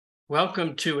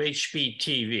Welcome to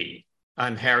HBTV.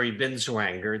 I'm Harry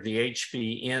Binswanger, the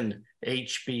HB in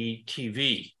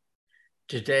HBTV.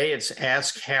 Today it's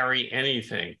Ask Harry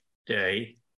Anything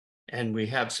Day, and we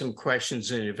have some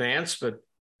questions in advance, but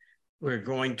we're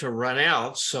going to run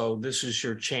out, so this is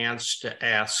your chance to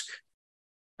ask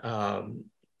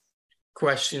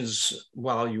questions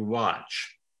while you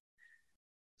watch.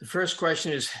 The first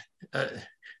question is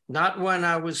not one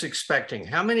I was expecting.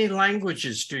 How many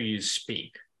languages do you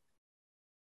speak?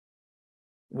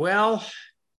 Well,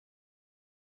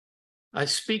 I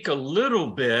speak a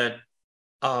little bit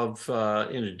of,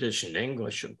 in addition to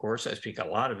English, of course, I speak a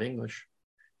lot of English.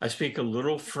 I speak a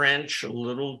little French, a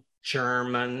little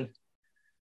German,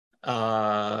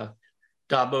 Dabo,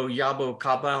 Yabo,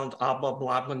 Kaband, Abba,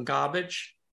 Blaben,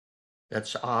 Garbage.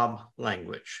 That's Ab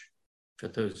language, for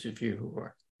those of you who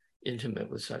are intimate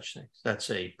with such things. That's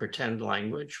a pretend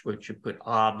language, which you put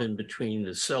Ab in between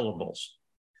the syllables.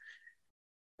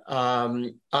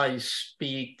 I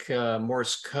speak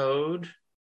Morse code.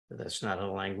 That's not a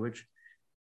language.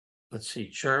 Let's see,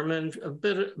 German, a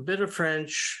bit of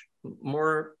French,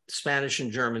 more Spanish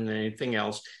and German than anything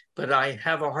else, but I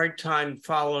have a hard time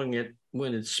following it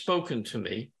when it's spoken to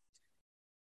me.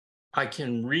 I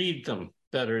can read them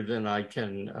better than I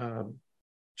can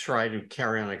try to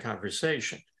carry on a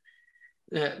conversation.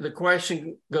 The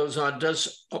question goes on,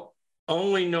 does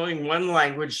only knowing one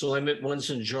language limit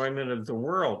one's enjoyment of the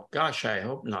world? Gosh, I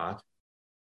hope not.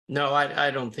 No,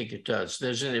 I don't think it does.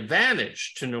 There's an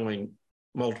advantage to knowing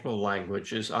multiple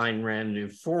languages. Ayn Rand knew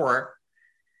 4,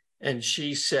 and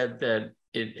she said that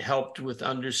it helped with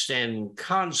understanding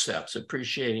concepts,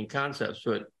 appreciating concepts,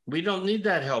 but we don't need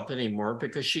that help anymore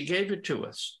because she gave it to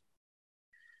us.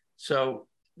 So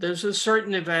there's a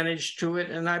certain advantage to it,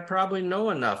 and I probably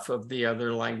know enough of the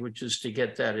other languages to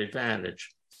get that advantage.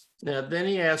 Now, then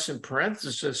he asks in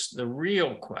parenthesis the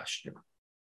real question.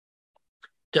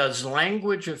 Does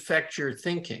language affect your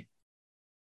thinking?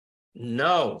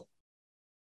 No.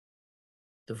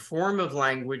 The form of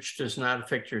language does not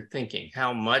affect your thinking.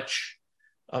 How much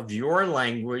of your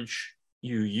language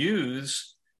you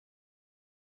use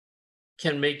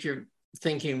can make your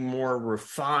thinking more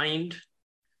refined,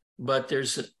 but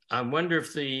I wonder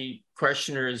if the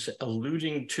questioner is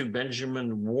alluding to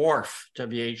Benjamin Whorf,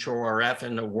 W-H-O-R-F,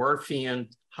 and the Whorfian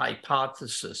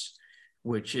hypothesis,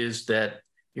 which is that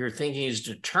your thinking is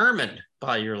determined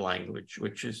by your language,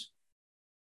 which is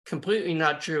completely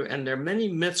not true. And there are many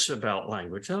myths about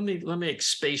language. Let me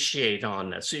expatiate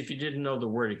on that. See, if you didn't know the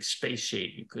word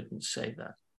expatiate, you couldn't say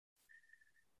that.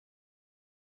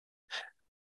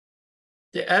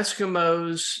 The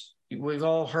Eskimos, we've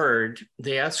all heard,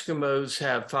 the Eskimos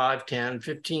have 5, 10,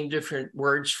 15 different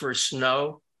words for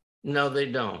snow. No,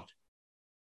 they don't.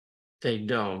 They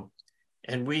don't.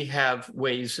 And we have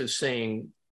ways of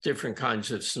saying different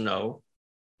kinds of snow,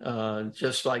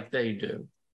 just like they do.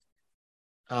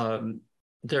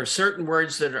 There are certain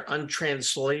words that are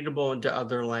untranslatable into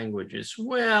other languages.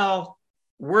 Well,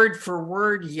 word for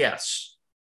word, yes.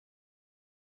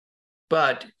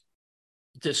 But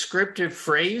descriptive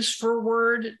phrase for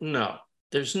word, no.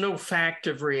 There's no fact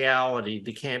of reality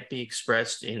that can't be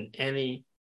expressed in any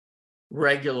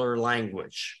regular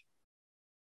language.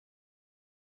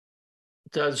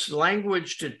 Does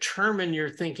language determine your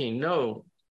thinking? No,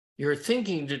 your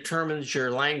thinking determines your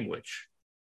language.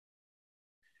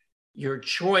 Your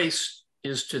choice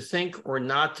is to think or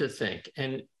not to think.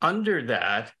 And under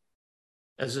that,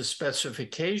 as a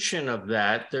specification of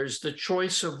that, there's the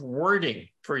choice of wording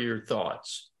for your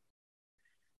thoughts.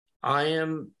 I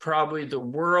am probably the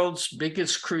world's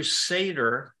biggest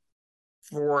crusader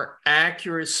for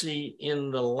accuracy in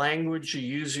the language you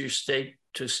use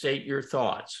to state your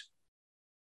thoughts.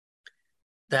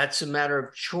 That's a matter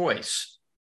of choice.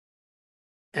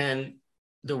 And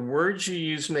the words you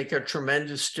use make a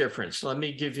tremendous difference. Let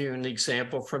me give you an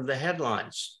example from the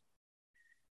headlines.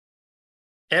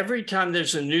 Every time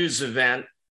there's a news event,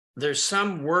 there's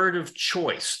some word of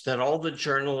choice that all the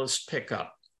journalists pick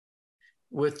up.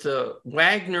 With the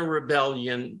Wagner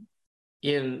rebellion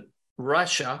in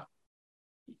Russia,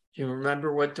 do you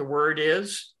remember what the word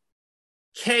is?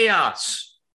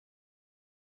 Chaos.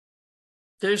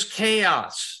 There's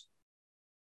chaos.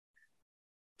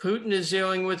 Putin is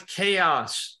dealing with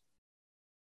chaos.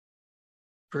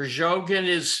 Prigozhin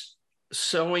is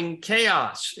sowing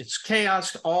chaos. It's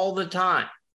chaos all the time.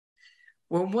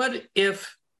 Well, what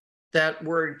if that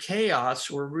word chaos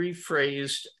were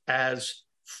rephrased as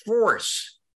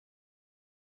force?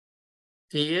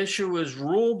 The issue is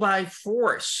rule by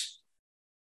force.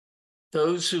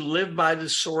 Those who live by the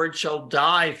sword shall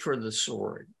die for the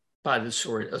sword, by the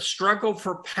sword. A struggle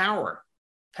for power.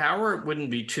 Power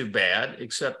wouldn't be too bad,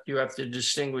 except you have to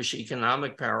distinguish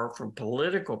economic power from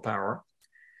political power.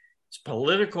 It's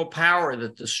political power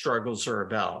that the struggles are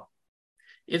about.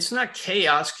 It's not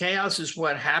chaos. Chaos is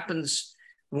what happens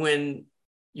when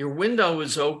your window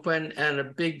is open and a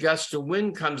big gust of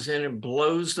wind comes in and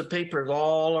blows the papers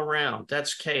all around.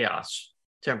 That's chaos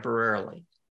temporarily.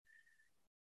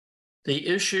 The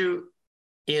issue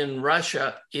in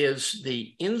Russia is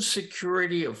the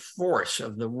insecurity of force,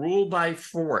 of the rule by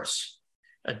force.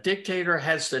 A dictator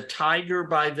has the tiger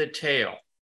by the tail.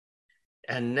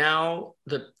 And now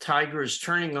the tiger is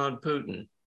turning on Putin,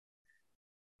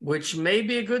 which may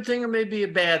be a good thing or may be a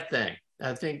bad thing.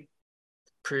 I think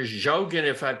Prigozhin,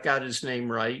 if I've got his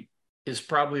name right, is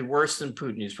probably worse than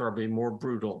Putin. He's probably more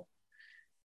brutal.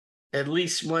 At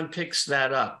least one picks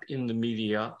that up in the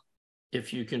media,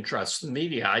 if you can trust the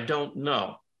media. I don't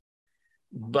know.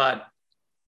 But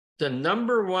the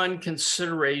number one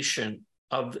consideration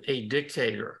of a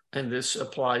dictator, and this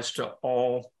applies to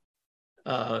all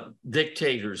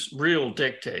dictators, real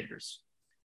dictators,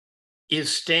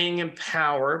 is staying in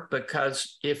power,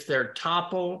 because if they're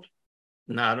toppled,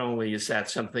 not only is that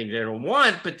something they don't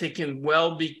want, but they can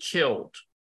well be killed.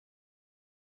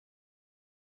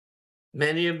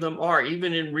 Many of them are.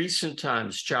 Even in recent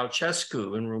times,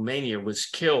 Ceausescu in Romania was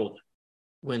killed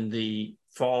when the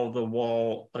fall of the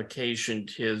wall occasioned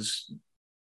his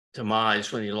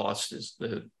demise, when he lost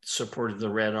the support of the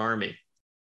Red Army.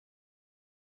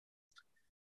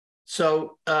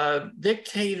 So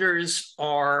dictators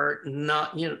are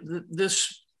not,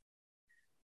 this,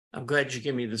 I'm glad you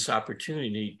gave me this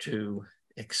opportunity to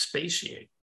expatiate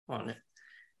on it.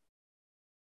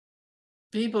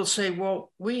 People say,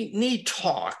 well, we need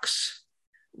talks.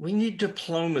 We need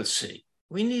diplomacy.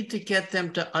 We need to get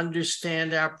them to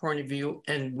understand our point of view,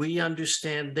 and we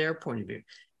understand their point of view.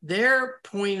 Their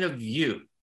point of view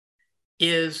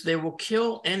is they will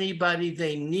kill anybody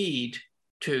they need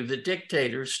to, the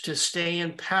dictators, to stay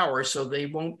in power so they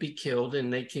won't be killed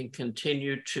and they can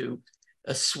continue to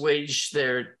assuage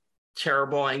their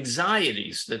terrible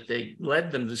anxieties that they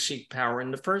led them to seek power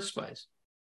in the first place.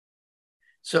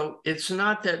 So it's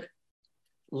not that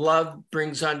love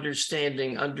brings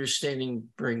understanding, understanding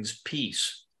brings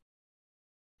peace.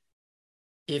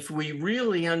 If we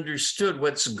really understood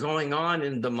what's going on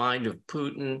in the mind of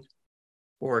Putin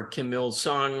or Kim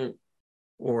Il-sung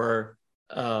or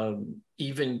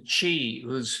even Xi,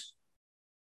 who's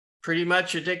pretty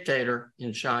much a dictator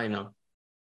in China,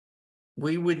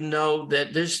 we would know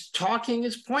that this talking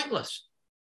is pointless.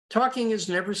 Talking has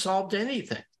never solved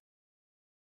anything.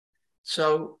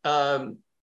 So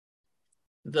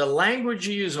the language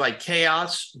you use, like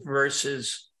chaos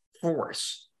versus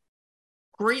force,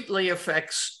 greatly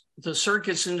affects the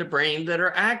circuits in the brain that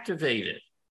are activated.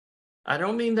 I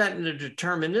don't mean that in a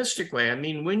deterministic way. I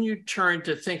mean, when you turn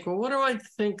to think, well, what do I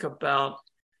think about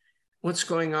what's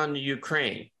going on in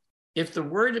Ukraine? If the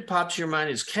word that pops in your mind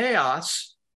is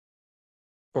chaos,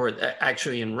 or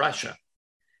actually in Russia,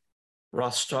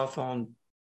 Rostov on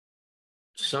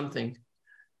something,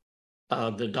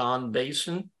 the Don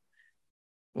Basin.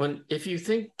 If you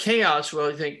think chaos,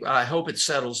 well, you think, I hope it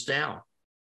settles down.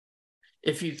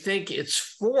 If you think it's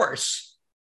force,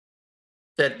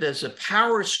 that there's a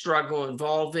power struggle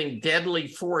involving deadly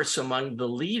force among the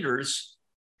leaders,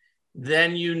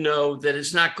 then you know that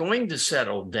it's not going to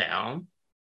settle down.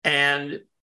 And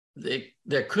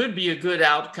there could be a good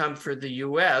outcome for the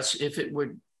US if it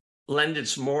would lend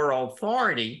its moral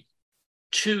authority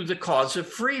to the cause of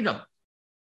freedom.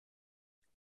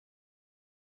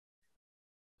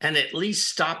 And at least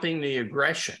stopping the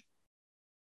aggression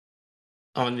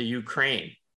on the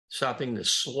Ukraine, stopping the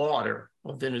slaughter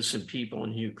of innocent people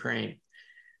in Ukraine.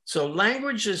 So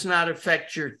language does not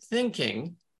affect your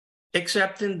thinking,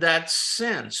 except in that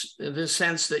sense, the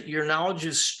sense that your knowledge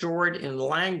is stored in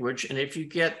language. And if you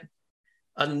get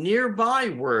a nearby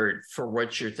word for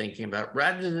what you're thinking about,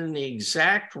 rather than the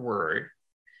exact word,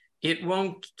 it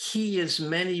won't key as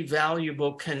many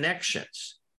valuable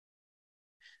connections.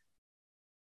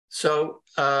 So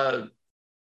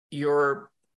your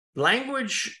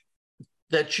language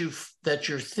that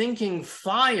your thinking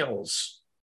files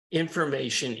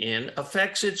information in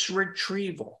affects its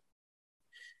retrieval.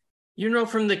 You know,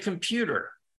 from the computer,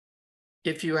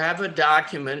 if you have a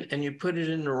document and you put it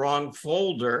in the wrong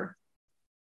folder,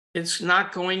 it's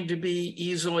not going to be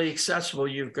easily accessible.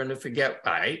 You're going to forget,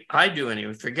 I do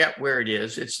anyway, forget where it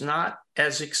is. It's not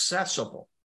as accessible.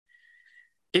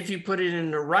 If you put it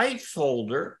in the right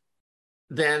folder,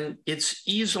 then it's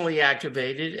easily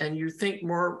activated and you think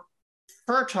more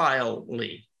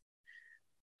fertilely.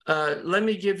 Let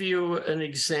me give you an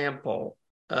example,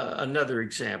 another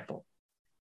example.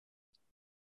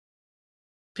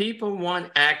 People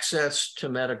want access to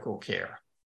medical care.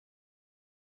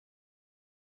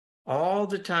 All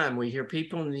the time we hear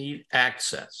people need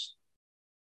access.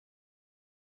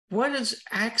 What does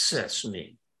access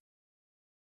mean?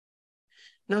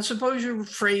 Now, suppose you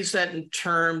phrase that in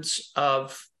terms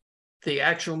of the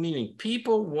actual meaning.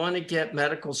 People want to get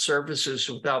medical services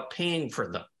without paying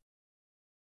for them.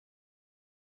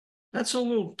 That's a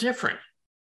little different.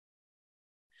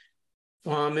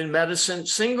 In medicine,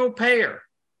 single payer.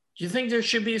 Do you think there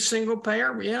should be a single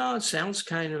payer? Yeah, it sounds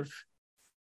kind of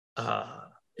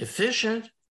efficient,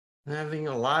 having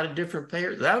a lot of different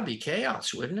payers. That would be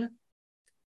chaos, wouldn't it?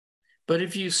 But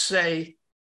if you say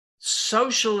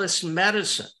socialist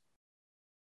medicine,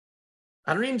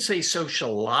 I don't even say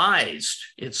socialized,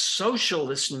 it's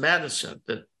socialist medicine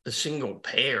that the single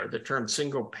payer, the term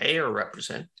single payer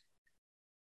represents.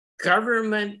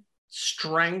 Government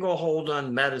stranglehold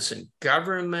on medicine,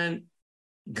 government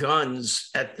guns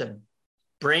at the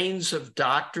brains of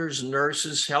doctors,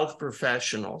 nurses, health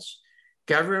professionals,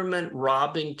 government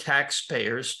robbing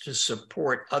taxpayers to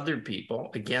support other people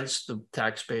against the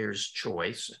taxpayer's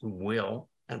choice and will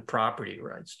and property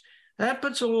rights. That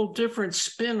puts a little different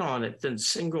spin on it than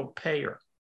single payer.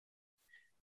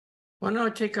 Why don't I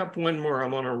take up one more?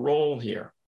 I'm on a roll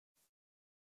here.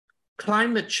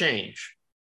 Climate change.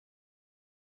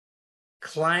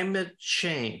 Climate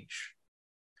change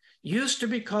used to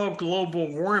be called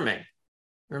global warming.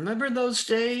 Remember those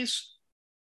days?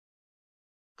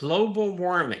 Global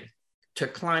warming to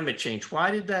climate change. Why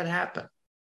did that happen?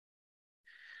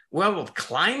 Well, with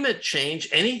climate change,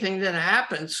 anything that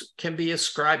happens can be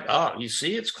ascribed, oh, you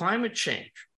see, it's climate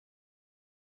change.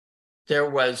 There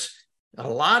was a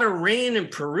lot of rain in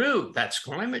Peru, that's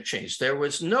climate change. There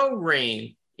was no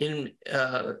rain in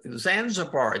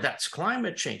Zanzibar, that's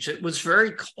climate change. It was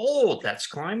very cold, that's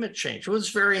climate change. It was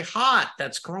very hot,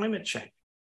 that's climate change.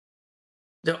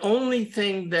 The only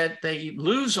thing that they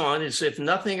lose on is if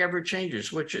nothing ever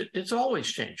changes, which it's always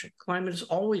changing. Climate is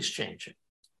always changing.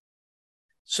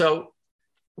 So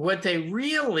what they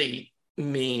really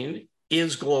mean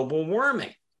is global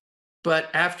warming.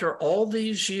 But after all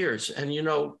these years, and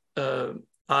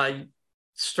I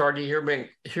started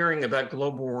hearing about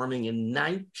global warming in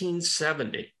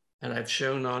 1970, and I've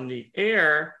shown on the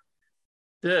air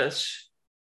this,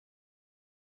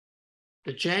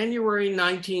 the January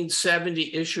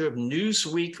 1970 issue of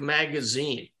Newsweek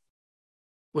magazine,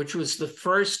 which was the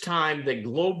first time that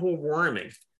global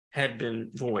warming had been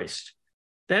voiced.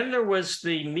 Then there was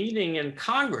the meeting in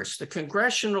Congress, the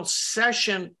congressional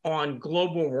session on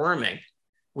global warming,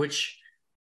 which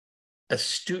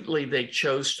astutely they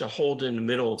chose to hold in the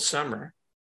middle of summer.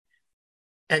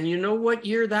 And you know what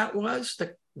year that was,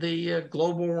 the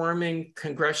global warming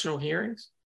congressional hearings?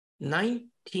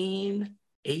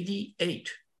 1988.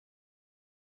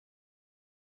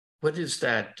 What is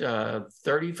that,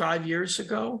 35 years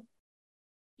ago?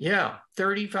 Yeah,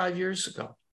 35 years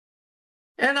ago.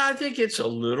 And I think it's a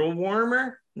little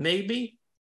warmer, maybe.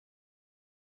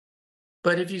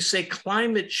 But if you say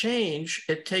climate change,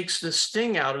 it takes the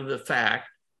sting out of the fact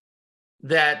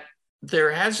that there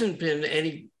hasn't been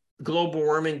any global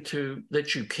warming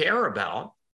that you care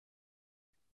about.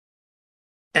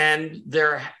 And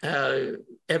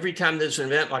every time there's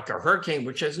an event like a hurricane,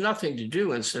 which has nothing to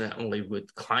do, incidentally,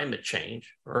 with climate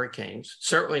change, hurricanes,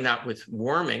 certainly not with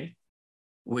warming,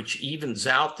 which evens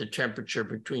out the temperature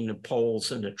between the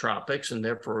poles and the tropics and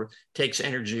therefore takes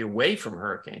energy away from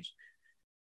hurricanes.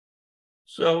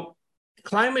 So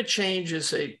climate change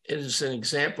is an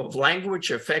example of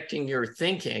language affecting your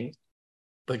thinking,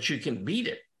 but you can beat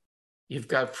it. You've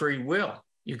got free will.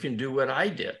 You can do what I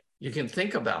did. You can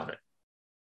think about it.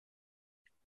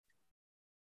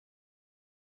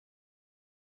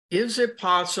 Is it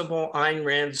possible Ayn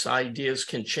Rand's ideas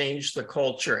can change the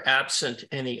culture absent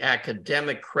any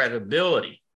academic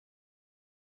credibility?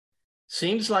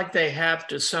 Seems like they have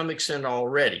to some extent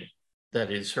already.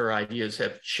 That is, her ideas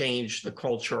have changed the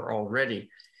culture already.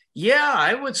 Yeah,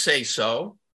 I would say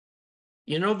so.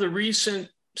 You know, the recent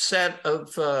set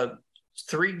of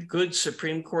 3 good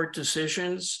Supreme Court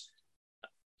decisions,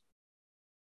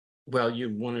 well,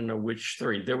 you want to know which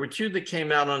 3. There were 2 that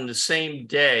came out on the same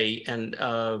day, and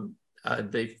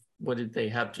what did they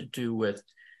have to do with?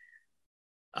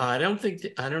 I don't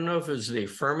know if it was the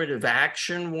affirmative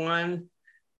action one,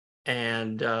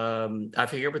 and I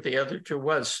forget what the other 2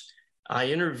 was. I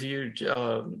interviewed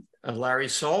Larry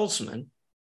Salzman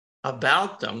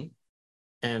about them,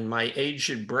 and my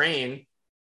aged brain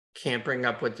can't bring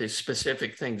up what the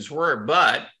specific things were,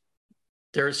 but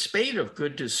they're a spate of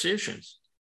good decisions.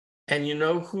 And you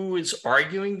know who is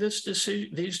arguing these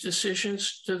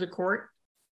decisions to the court?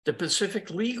 the Pacific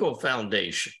Legal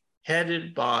Foundation,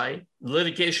 headed by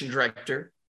litigation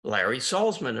director Larry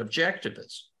Salzman,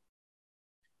 objectivist.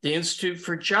 The Institute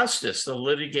for Justice, the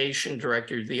litigation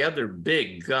director, the other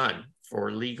big gun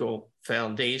for legal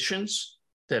foundations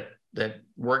that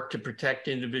work to protect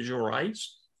individual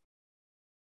rights.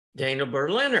 Dana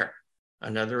Berliner,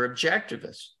 another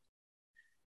objectivist.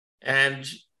 And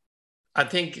I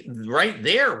think right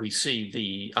there we see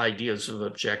the ideas of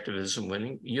objectivism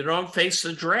winning. You don't face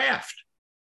the draft.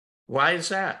 Why is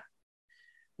that?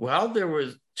 Well, there were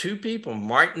two people,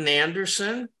 Martin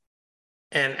Anderson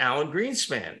and Alan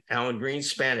Greenspan. Alan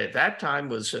Greenspan at that time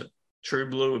was a true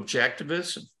blue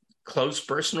objectivist, a close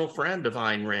personal friend of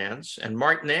Ayn Rand's. And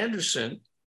Martin Anderson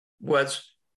was,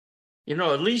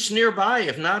 at least nearby,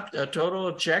 if not a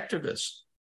total objectivist.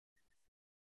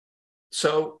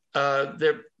 So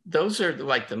those are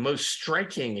like the most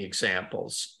striking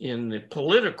examples in the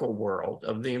political world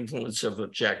of the influence of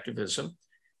objectivism.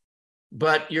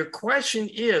 But your question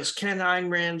is, can Ayn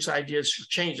Rand's ideas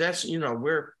change? That's,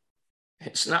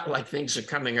 it's not like things are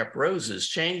coming up roses.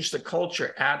 Change the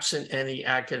culture absent any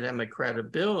academic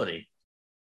credibility.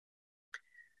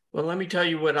 Well, let me tell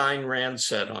you what Ayn Rand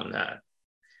said on that.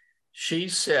 She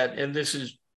said, and this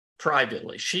is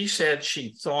privately, she said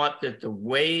she thought that the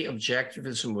way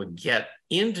objectivism would get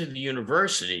into the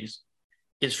universities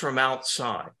is from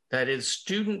outside. That is,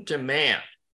 student demand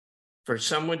for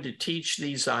someone to teach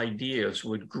these ideas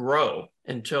would grow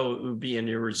until it would be an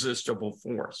irresistible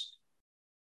force.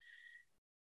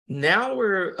 Now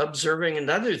we're observing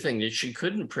another thing that she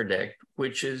couldn't predict,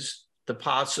 which is the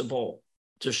possible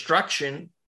destruction,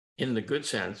 in the good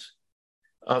sense,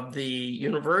 of the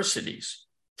universities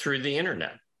through the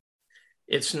internet.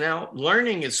 It's now,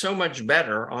 learning is so much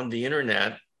better on the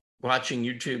internet, watching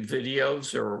YouTube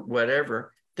videos or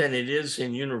whatever, than it is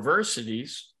in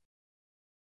universities,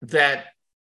 that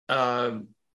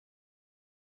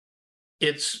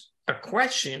it's a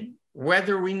question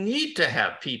whether we need to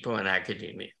have people in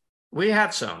academia. We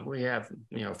have some. We have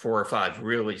 4 or 5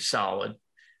 really solid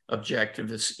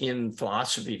objectivists in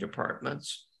philosophy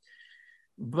departments,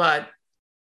 but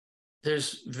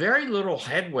there's very little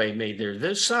headway made there.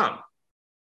 There's some.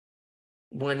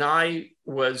 When I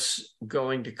was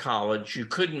going to college, you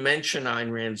couldn't mention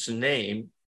Ayn Rand's name.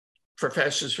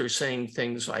 Professors were saying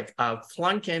things like, I'll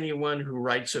flunk anyone who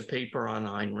writes a paper on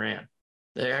Ayn Rand.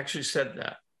 They actually said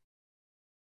that.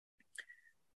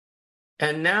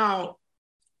 And now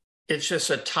it's just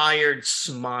a tired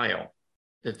smile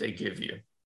that they give you.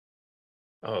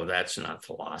 Oh, that's not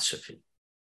philosophy.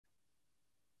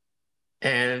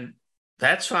 And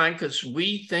that's fine, because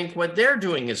we think what they're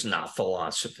doing is not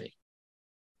philosophy.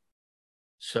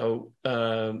 So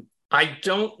I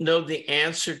don't know the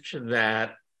answer to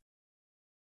that,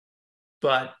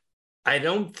 but I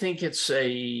don't think it's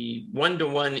a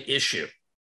one-to-one issue.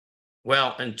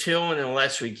 Well, until and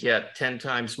unless we get 10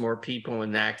 times more people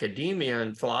in academia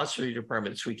and philosophy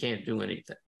departments, we can't do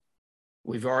anything.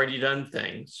 We've already done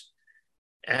things.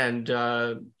 And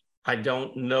I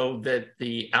don't know that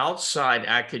the outside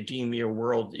academia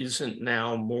world isn't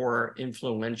now more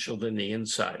influential than the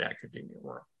inside academia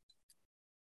world.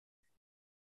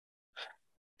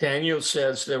 Daniel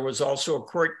says there was also a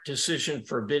court decision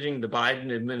forbidding the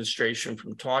Biden administration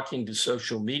from talking to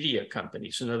social media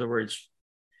companies. In other words,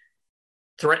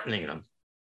 threatening them.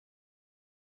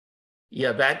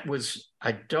 Yeah, that was,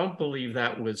 I don't believe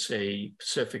that was a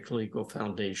Pacific Legal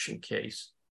Foundation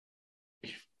case.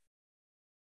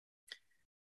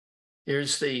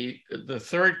 Here's the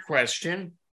third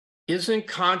question. Isn't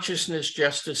consciousness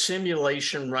just a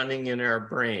simulation running in our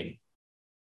brain?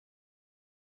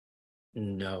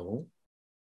 No.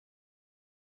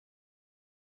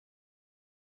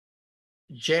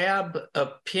 Jab a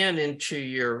pin into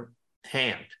your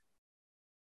hand.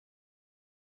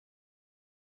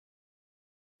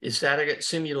 Is that a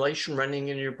simulation running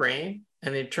in your brain?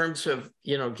 And in terms of,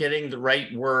 getting the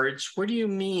right words, what do you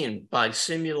mean by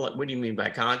simulate? What do you mean by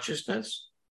consciousness?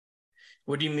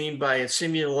 What do you mean by a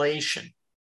simulation?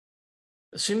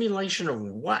 A simulation of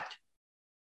what?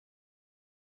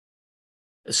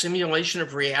 A simulation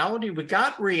of reality? We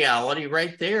got reality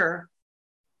right there.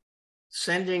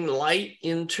 Sending light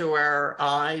into our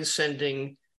eyes,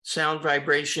 sending sound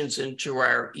vibrations into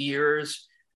our ears,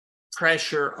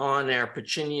 pressure on our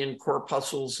Pacinian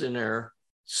corpuscles in our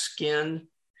skin,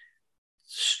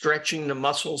 stretching the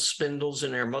muscle spindles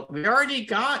in our muscle. We already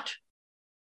got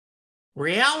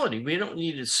reality. We don't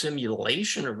need a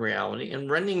simulation of reality. And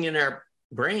running in our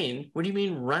brain, what do you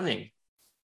mean running?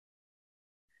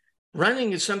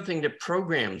 Running is something that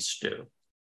programs do.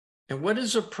 And what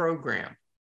is a program?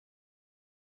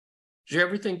 Did you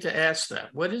ever think to ask that?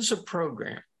 What is a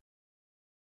program?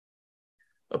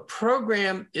 A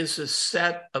program is a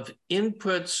set of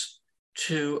inputs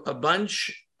to a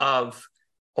bunch of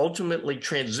ultimately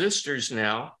transistors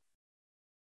now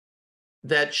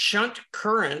that shunt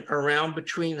current around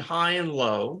between high and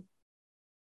low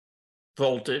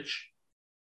voltage,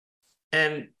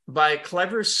 and by a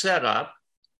clever setup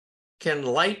can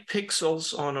light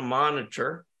pixels on a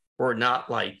monitor or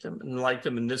not light them, and light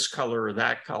them in this color or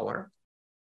that color,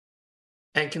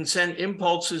 and can send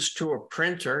impulses to a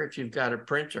printer if you've got a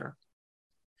printer.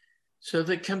 So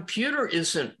the computer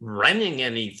isn't running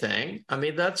anything. I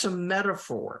mean, that's a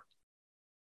metaphor.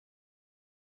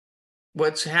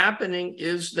 What's happening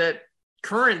is that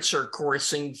currents are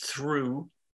coursing through,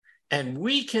 and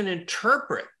we can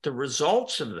interpret the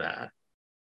results of that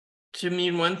to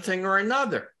mean one thing or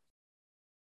another.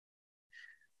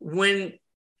 When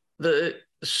the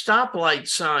stoplight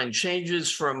sign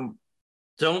changes from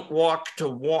don't walk to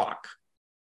walk,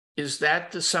 is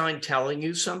that the sign telling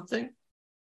you something?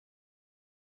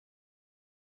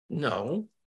 No.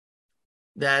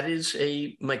 That is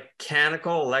a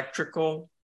mechanical,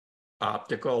 electrical,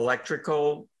 optical,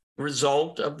 electrical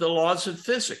result of the laws of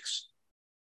physics.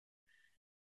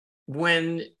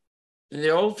 When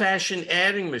the old-fashioned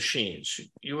adding machines,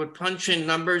 you would punch in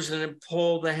numbers and then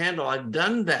pull the handle. I've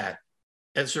done that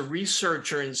as a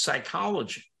researcher in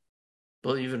psychology,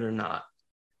 believe it or not.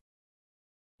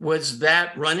 Was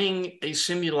that running a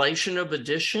simulation of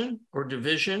addition or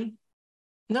division?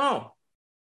 No.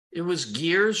 It was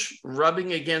gears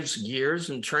rubbing against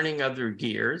gears and turning other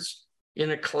gears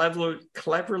in a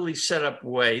cleverly set up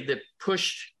way that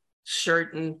pushed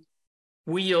certain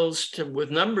wheels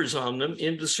with numbers on them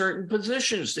into certain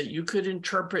positions that you could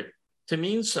interpret to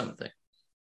mean something.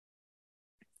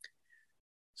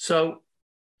 So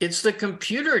it's the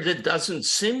computer that doesn't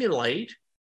simulate.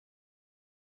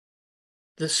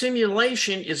 The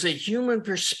simulation is a human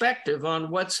perspective on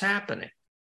what's happening.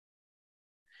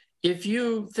 If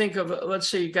you think of, let's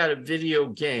say you got a video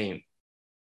game,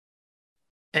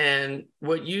 and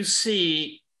what you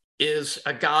see is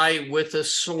a guy with a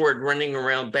sword running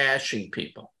around bashing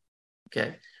people,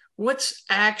 okay? What's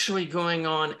actually going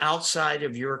on outside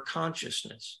of your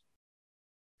consciousness?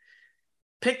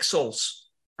 Pixels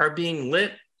are being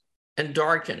lit and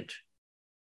darkened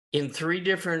in 3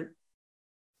 different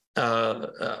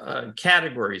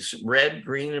categories, red,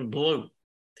 green, and blue,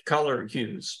 color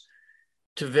hues,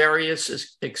 to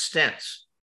various extents.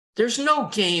 There's no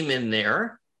game in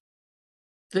there.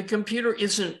 The computer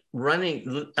isn't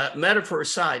running, metaphor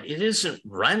aside, it isn't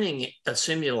running a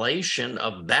simulation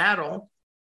of battle.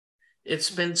 It's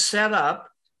been set up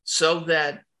so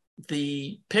that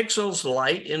the pixels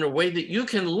light in a way that you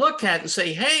can look at and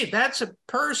say, hey, that's a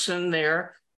person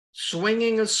there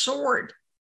swinging a sword.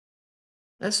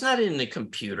 That's not in the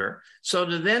computer. So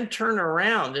to then turn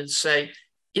around and say,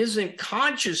 isn't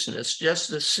consciousness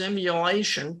just a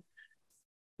simulation,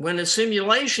 when a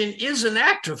simulation is an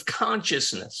act of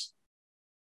consciousness?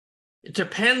 It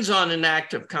depends on an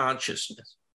act of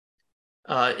consciousness.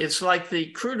 It's like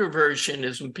the cruder version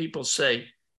is when people say,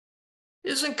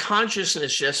 isn't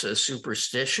consciousness just a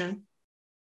superstition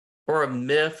or a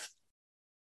myth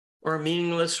or a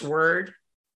meaningless word?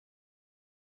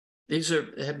 These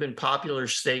have been popular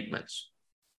statements.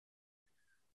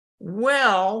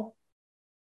 Well,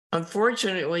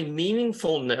 unfortunately,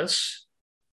 meaningfulness,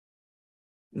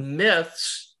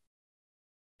 myths,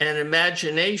 and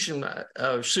imagination,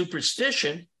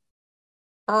 superstition,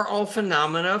 are all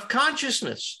phenomena of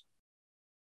consciousness.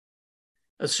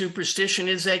 A superstition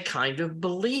is a kind of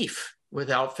belief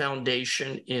without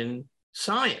foundation in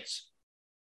science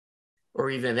or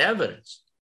even evidence.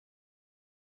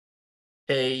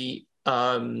 A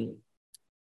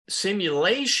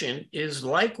simulation is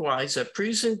likewise a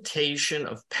presentation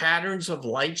of patterns of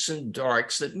lights and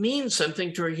darks that mean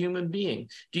something to a human being.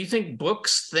 Do you think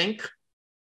books think?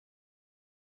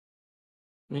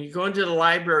 When you go into the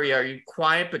library, are you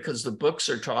quiet because the books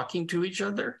are talking to each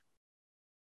other?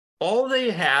 All they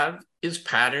have is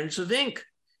patterns of ink.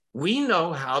 We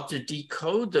know how to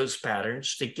decode those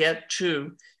patterns to get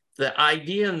to the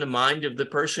idea in the mind of the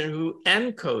person who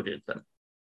encoded them.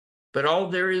 But all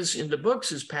there is in the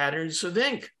books is patterns of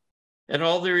ink. And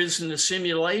all there is in the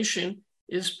simulation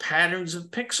is patterns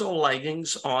of pixel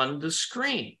lightings on the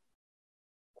screen.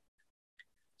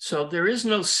 So there is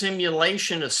no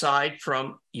simulation aside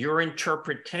from your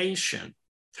interpretation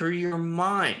through your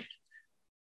mind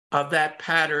of that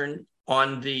pattern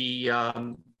on the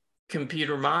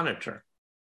computer monitor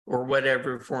or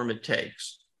whatever form it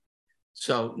takes.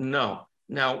 So no.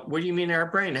 Now, what do you mean our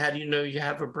brain? How do you know you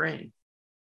have a brain?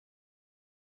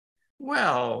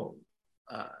 Well,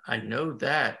 I know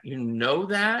that. You know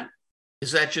that?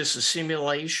 Is that just a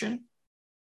simulation?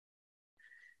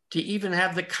 To even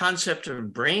have the concept of a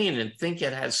brain and think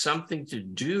it has something to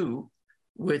do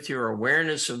with your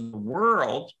awareness of the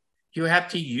world, you have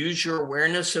to use your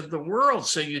awareness of the world.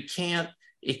 So you can't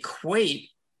equate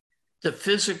the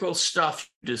physical stuff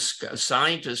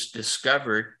scientists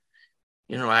discovered.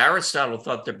 You know, Aristotle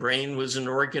thought the brain was an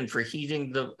organ for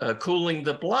heating the, cooling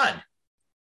the blood,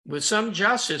 with some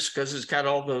justice, because it's got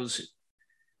all those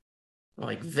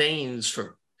like veins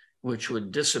for which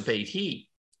would dissipate heat.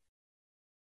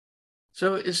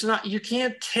 So it's not, you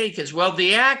can't take as well.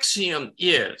 The axiom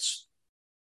is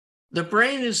the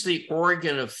brain is the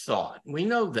organ of thought. We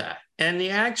know that. And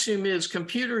the axiom is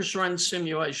computers run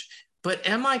simulation. But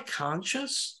am I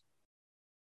conscious?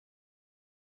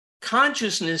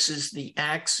 Consciousness is the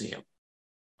axiom.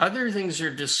 Other things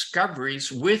are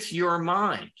discoveries with your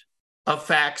mind of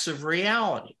facts of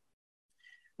reality.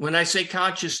 When I say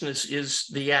consciousness is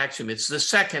the axiom, it's the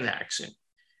second axiom.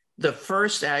 The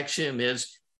first axiom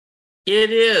is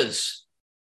it is.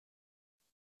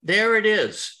 There it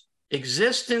is.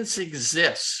 Existence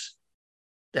exists.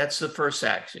 That's the first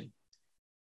axiom.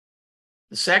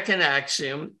 The second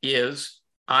axiom is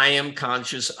I am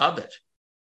conscious of it.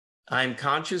 I'm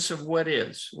conscious of what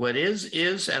is. What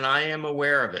is, and I am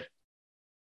aware of it.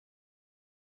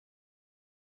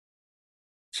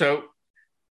 So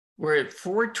we're at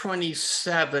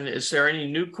 4:27. Is there any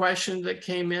new question that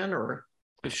came in, or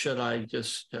should I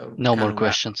just no more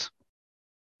questions?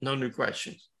 No new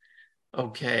questions.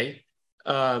 Okay.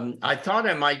 I thought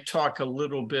I might talk a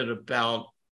little bit about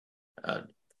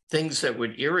things that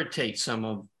would irritate some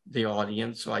of the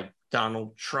audience, like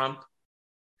Donald Trump.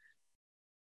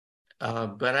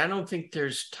 But I don't think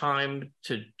there's time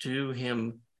to do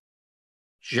him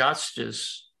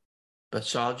justice. But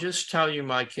so I'll just tell you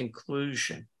my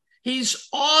conclusion. He's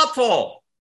awful.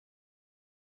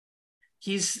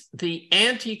 He's the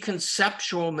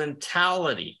anti-conceptual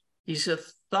mentality. He's a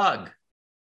thug.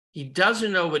 He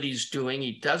doesn't know what he's doing.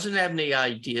 He doesn't have any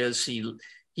ideas.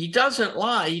 He doesn't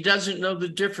lie. He doesn't know the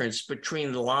difference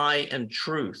between lie and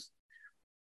truth.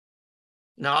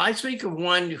 Now, I speak of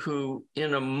one who,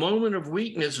 in a moment of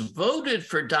weakness, voted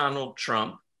for Donald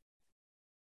Trump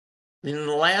in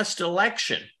the last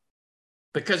election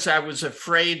because I was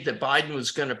afraid that Biden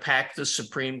was going to pack the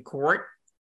Supreme Court,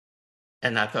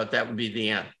 and I thought that would be the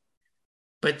end.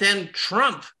 But then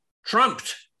Trump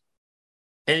trumped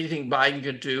anything Biden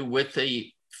could do with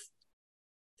the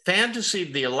fantasy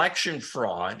of the election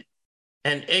fraud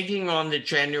and egging on the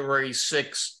January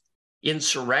 6th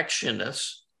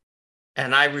insurrectionists.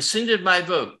 And I rescinded my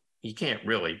vote. You can't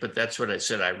really, but that's what I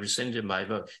said. I rescinded my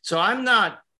vote. So I'm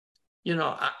not, you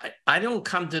know, I don't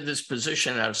come to this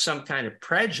position out of some kind of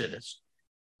prejudice.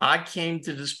 I came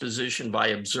to this position by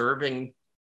observing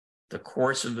the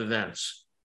course of events.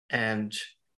 And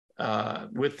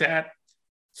with that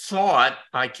thought,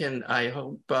 I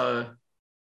hope,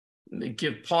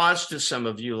 give pause to some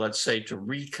of you, let's say, to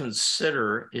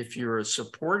reconsider, if you're a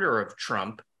supporter of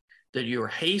Trump, that you're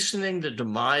hastening the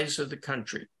demise of the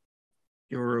country.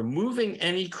 You're removing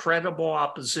any credible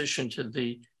opposition to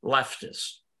the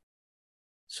leftists.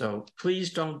 So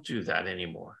please don't do that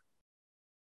anymore.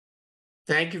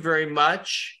 Thank you very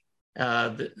much.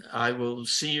 I will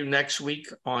see you next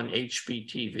week on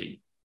HBTV.